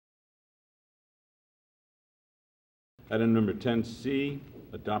Item number 10C,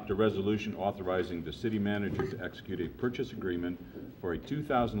 adopt a resolution authorizing the city manager to execute a purchase agreement for a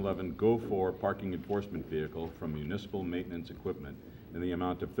 2011 Go-4 parking enforcement vehicle from Municipal Maintenance Equipment in the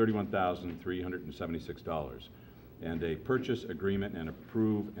amount of $31,376, and a purchase agreement and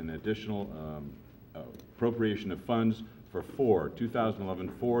approve an additional appropriation of funds for 4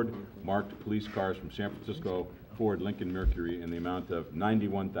 2011 Ford marked police cars from San Francisco Ford Lincoln Mercury in the amount of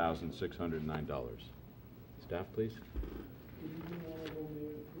 $91,609. Staff, please.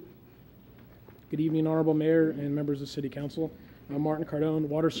 Good evening, Honorable Mayor and members of City Council. I'm Martin Cardone,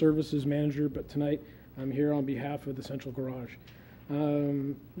 Water Services Manager, but tonight I'm here on behalf of the Central Garage.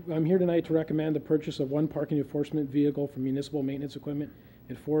 I'm here tonight to recommend the purchase of 1 parking enforcement vehicle from Municipal Maintenance Equipment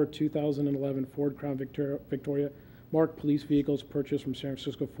and 4 2011 Ford Crown Victoria marked police vehicles purchased from San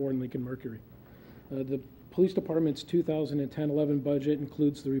Francisco Ford and Lincoln Mercury. The Police Department's 2010-11 budget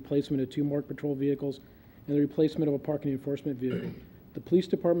includes the replacement of 2 marked patrol vehicles and the replacement of a parking enforcement vehicle. The Police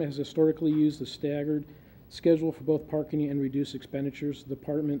Department has historically used a staggered schedule for both parking and reduced expenditures. The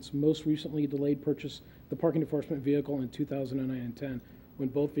Department's most recently delayed purchase the parking enforcement vehicle in 2009 and 10, when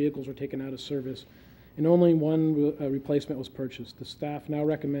both vehicles were taken out of service, and only 1 replacement was purchased. The staff now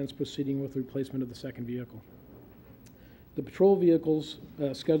recommends proceeding with the replacement of the 2nd vehicle. The patrol vehicles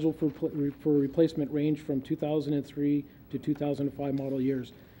scheduled for replacement range from 2003 to 2005 model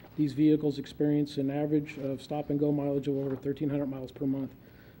years. These vehicles experience an average of stop-and-go mileage of over 1,300 miles per month.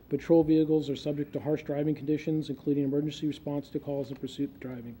 Patrol vehicles are subject to harsh driving conditions, including emergency response to calls and pursuit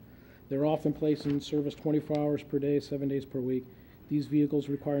driving. They're often placed in service 24 hours per day, 7 days per week. These vehicles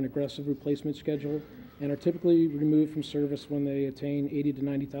require an aggressive replacement schedule and are typically removed from service when they attain 80 to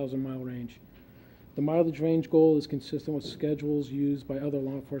 90,000 mile range. The mileage range goal is consistent with schedules used by other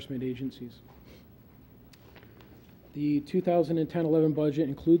law enforcement agencies. The 2010-11 budget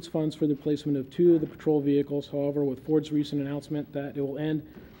includes funds for the replacement of 2 of the patrol vehicles. However, with Ford's recent announcement that it will end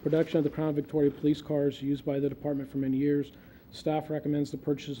production of the Crown Victoria police cars used by the department for many years, staff recommends the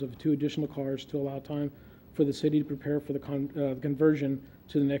purchase of 2 additional cars to allow time for the city to prepare for the conversion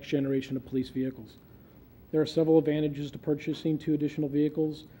to the next generation of police vehicles. There are several advantages to purchasing 2 additional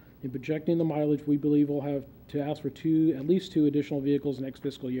vehicles. In projecting the mileage, we believe we'll have to ask for at least 2 additional vehicles next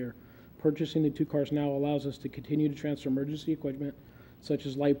fiscal year. Purchasing the 2 cars now allows us to continue to transfer emergency equipment such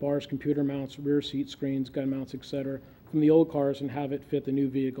as light bars, computer mounts, rear seat screens, gun mounts, etc. from the old cars and have it fit the new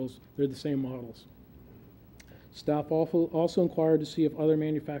vehicles. They're the same models. Staff also inquired to see if other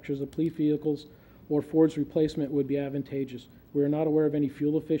manufacturers of police vehicles or Ford's replacement would be advantageous. We are not aware of any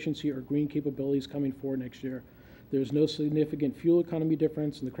fuel efficiency or green capabilities coming forward next year. There is no significant fuel economy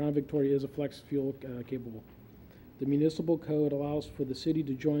difference, and the Crown Victoria is a flex fuel capable. The municipal code allows for the city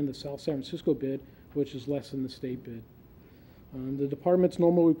to join the South San Francisco bid, which is less than the state bid. The department's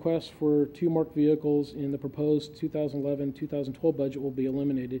normal request for 2 marked vehicles in the proposed 2011-2012 budget will be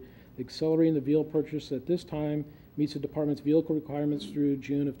eliminated. Accelerating the vehicle purchase at this time meets the department's vehicle requirements through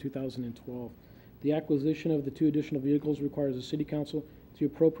June of 2012. The acquisition of the 2 additional vehicles requires the City Council to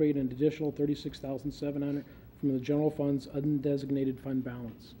appropriate an additional $36,700 from the general fund's undesignated fund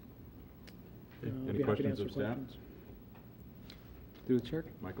balance. Any questions of staff? Through the chair.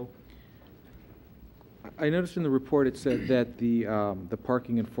 Michael? I noticed in the report it said that the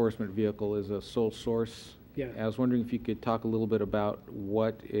parking enforcement vehicle is a sole source. Yeah. I was wondering if you could talk a little bit about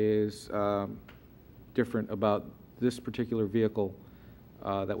what is different about this particular vehicle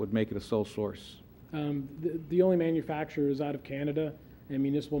that would make it a sole source. The only manufacturer is out of Canada, and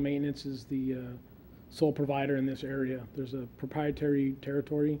municipal maintenance is the sole provider in this area. There's a proprietary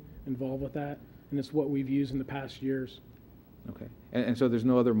territory involved with that, and it's what we've used in the past years. Okay. And so there's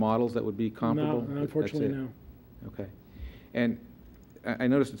no other models that would be comparable? No, unfortunately, no. Okay. And I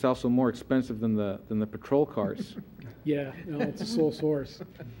noticed it's also more expensive than the patrol cars. Yeah, no, it's a sole source.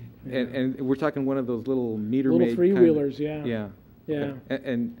 Yeah. And we're talking one of those little meter-made little three-wheelers, yeah. Yeah. Yeah. Okay.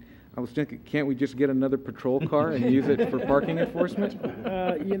 And I was thinking, can't we just get another patrol car and use it for parking enforcement?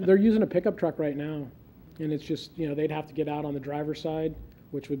 They're using a pickup truck right now, and it's just, they'd have to get out on the driver's side,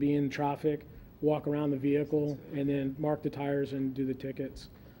 which would be in traffic, walk around the vehicle, and then mark the tires and do the tickets.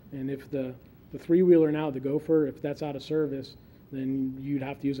 And if the three-wheeler now, the Gopher, if that's out of service, then you'd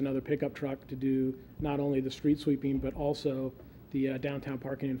have to use another pickup truck to do not only the street sweeping, but also the downtown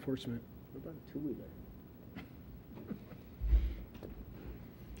parking enforcement. What about a two-wheeler?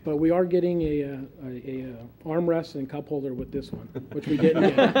 But we are getting a armrest and cup holder with this one, which we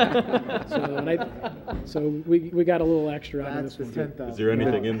didn't get. So we got a little extra out of this one. Is there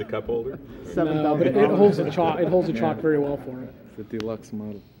anything in the cup holder? No, but it holds the chalk. It holds the chalk very well for him. It's the deluxe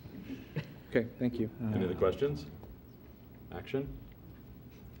model. Okay, thank you. Any other questions? Action?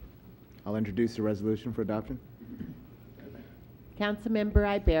 I'll introduce the resolution for adoption. Councilmember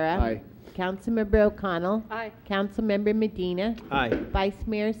Ibera. Aye. Councilmember O'Connell. Aye. Councilmember Medina. Aye. Vice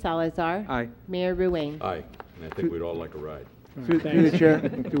Mayor Salazar. Aye. Mayor Ruane. Aye, and I think we'd all like a ride. All Through right, through the thanks. chair,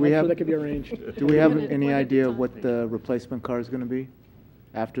 do we I'm have, sure that could be arranged. do we have One at any a idea time. what the replacement car is going to be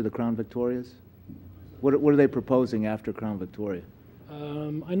after the Crown Victorias? What are they proposing after Crown Victoria?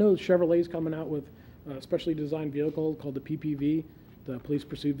 I know Chevrolet's coming out with a specially designed vehicle called the PPV, the Police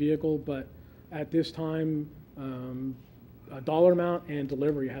Pursuit Vehicle, but at this time, a dollar amount and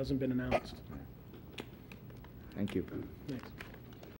delivery hasn't been announced. Thank you. Thanks.